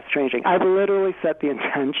 I've literally set the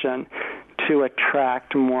intention to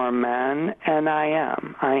attract more men, and I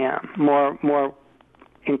am. More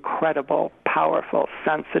incredible, powerful,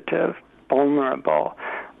 sensitive, vulnerable,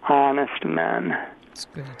 honest men. That's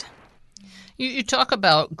great. You talk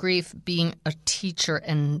about grief being a teacher,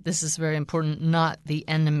 and this is very important, not the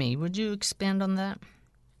enemy. Would you expand on that?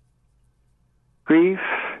 Grief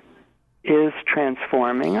is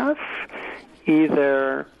transforming us,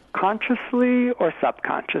 either consciously or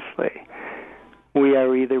subconsciously. We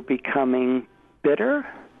are either becoming bitter,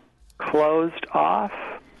 closed off,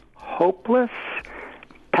 hopeless,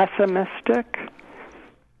 pessimistic,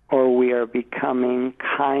 or we are becoming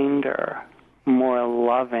kinder, more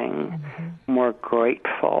loving, more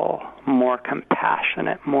grateful, more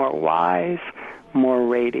compassionate, more wise, more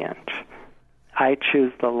radiant. I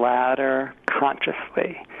choose the latter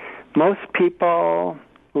consciously. Most people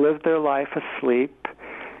live their life asleep,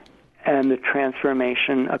 and the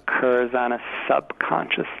transformation occurs on a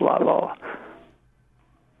subconscious level.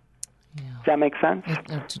 Yeah. Does that make sense?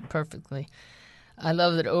 Perfectly. I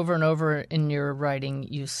love that over and over in your writing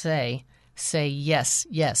you say yes,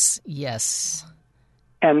 yes, yes.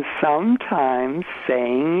 And sometimes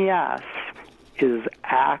saying yes is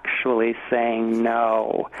actually saying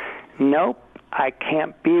no. Nope, I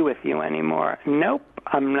can't be with you anymore. Nope,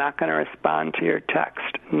 I'm not going to respond to your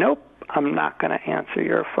text. Nope, I'm not going to answer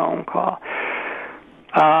your phone call.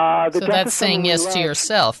 So that's saying yes to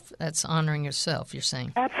yourself. That's honoring yourself, you're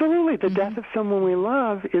saying. Absolutely. The death of someone we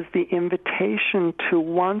love is the invitation to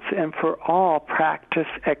once and for all practice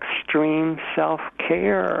extreme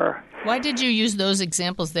self-care. Why did you use those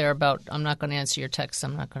examples there about I'm not going to answer your text,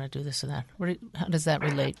 I'm not going to do this or that? How does that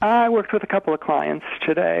relate? I worked with a couple of clients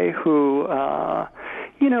today who,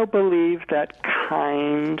 believe that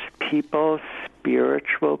kind people,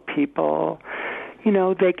 spiritual people,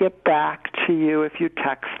 they get back to you if you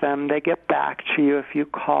text them. They get back to you if you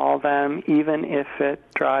call them, even if it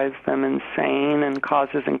drives them insane and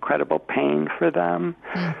causes incredible pain for them.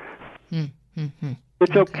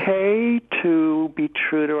 It's okay to be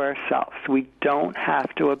true to ourselves. We don't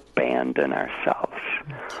have to abandon ourselves.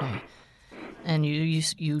 Okay. And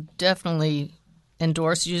you definitely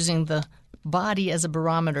endorse using the body as a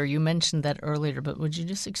barometer. You mentioned that earlier, but would you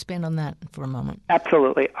just expand on that for a moment?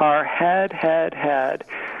 Absolutely. Our head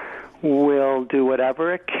will do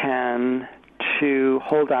whatever it can to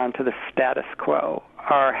hold on to the status quo.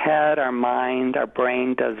 Our head, our mind, our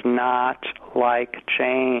brain does not like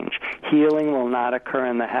change. Healing will not occur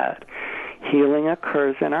in the head. Healing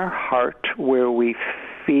occurs in our heart where we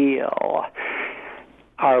feel.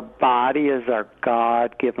 Our body is our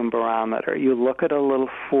God-given barometer. You look at a little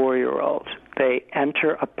 4-year-old. They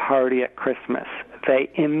enter a party at Christmas.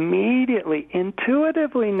 They immediately,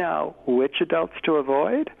 intuitively know which adults to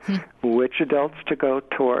avoid, which adults to go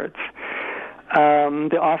towards.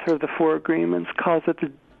 The author of the Four Agreements calls it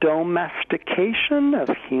the domestication of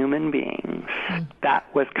human beings. That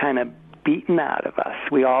was kind of beaten out of us.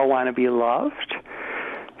 We all want to be loved,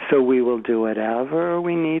 so we will do whatever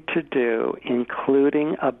we need to do,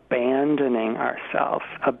 including abandoning ourselves,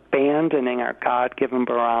 abandoning our God-given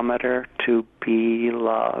barometer to be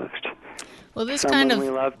loved. Well, this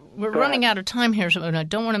We're running out of time here, so I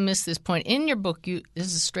don't want to miss this point. In your book, this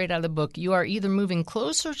is straight out of the book, you are either moving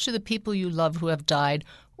closer to the people you love who have died,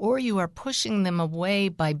 or you are pushing them away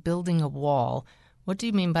by building a wall. What do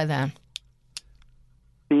you mean by that?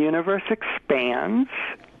 The universe expands.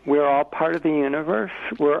 We're all part of the universe.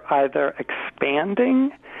 We're either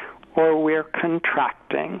expanding or we're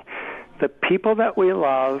contracting. The people that we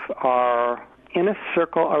love are in a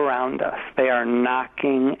circle around us. They are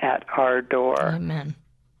knocking at our door. Amen.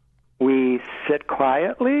 We sit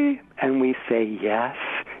quietly and we say yes,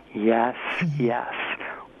 yes, yes.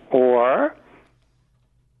 Or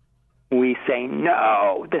we say,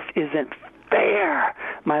 no, this isn't fair.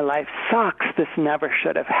 My life sucks. This never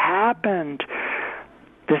should have happened.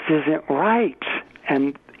 This isn't right.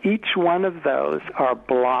 And each one of those are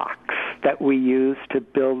blocks that we use to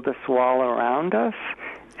build this wall around us,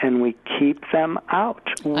 and we keep them out.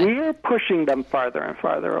 We're pushing them farther and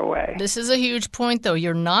farther away. This is a huge point, though.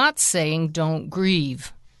 You're not saying don't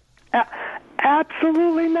grieve.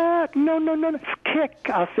 Absolutely not. No. It's kick.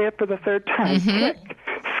 I'll say it for the third time. Kick,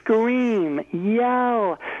 scream,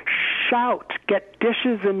 yell, shout, get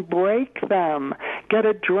dishes and break them, get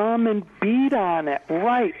a drum and beat on it,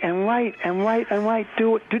 write and write and write and write.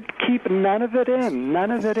 Do keep none of it in.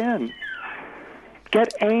 None of it in.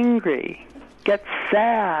 Get angry. Get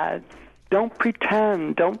sad. Don't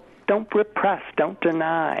pretend. Don't repress. Don't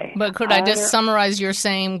deny. But could I just summarize your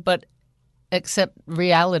saying, but accept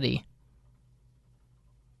reality?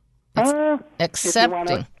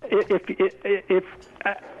 Accepting. If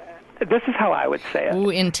this is how I would say it. Ooh,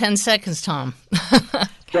 in 10 seconds, Tom.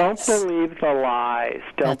 Don't believe the lies.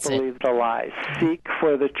 Don't believe the lies. Seek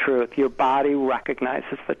for the truth. Your body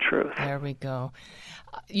recognizes the truth. There we go.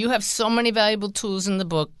 You have so many valuable tools in the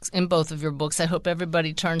book, in both of your books. I hope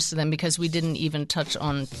everybody turns to them because we didn't even touch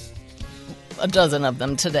on a dozen of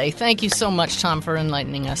them today. Thank you so much, Tom, for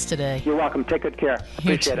enlightening us today. You're welcome. Take good care.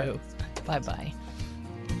 Appreciate it. Bye-bye.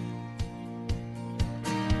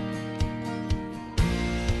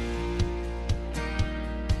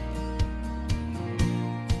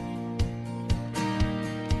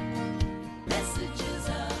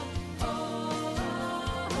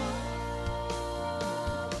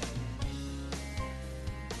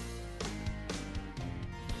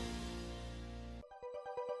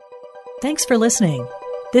 Thanks for listening.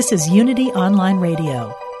 This is Unity Online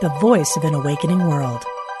Radio, the voice of an awakening world.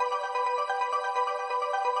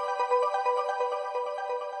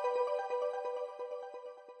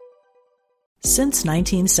 Since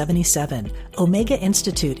 1977, Omega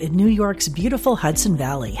Institute in New York's beautiful Hudson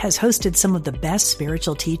Valley has hosted some of the best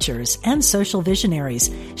spiritual teachers and social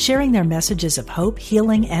visionaries sharing their messages of hope,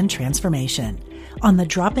 healing, and transformation. On the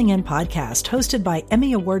Dropping In podcast, hosted by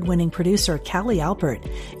Emmy Award-winning producer Callie Alpert,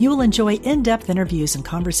 you will enjoy in-depth interviews and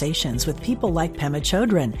conversations with people like Pema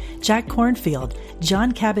Chodron, Jack Kornfield,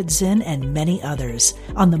 John Kabat-Zinn, and many others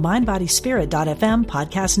on the MindBodySpirit.fm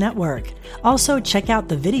podcast network. Also, check out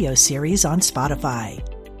the video series on Spotify.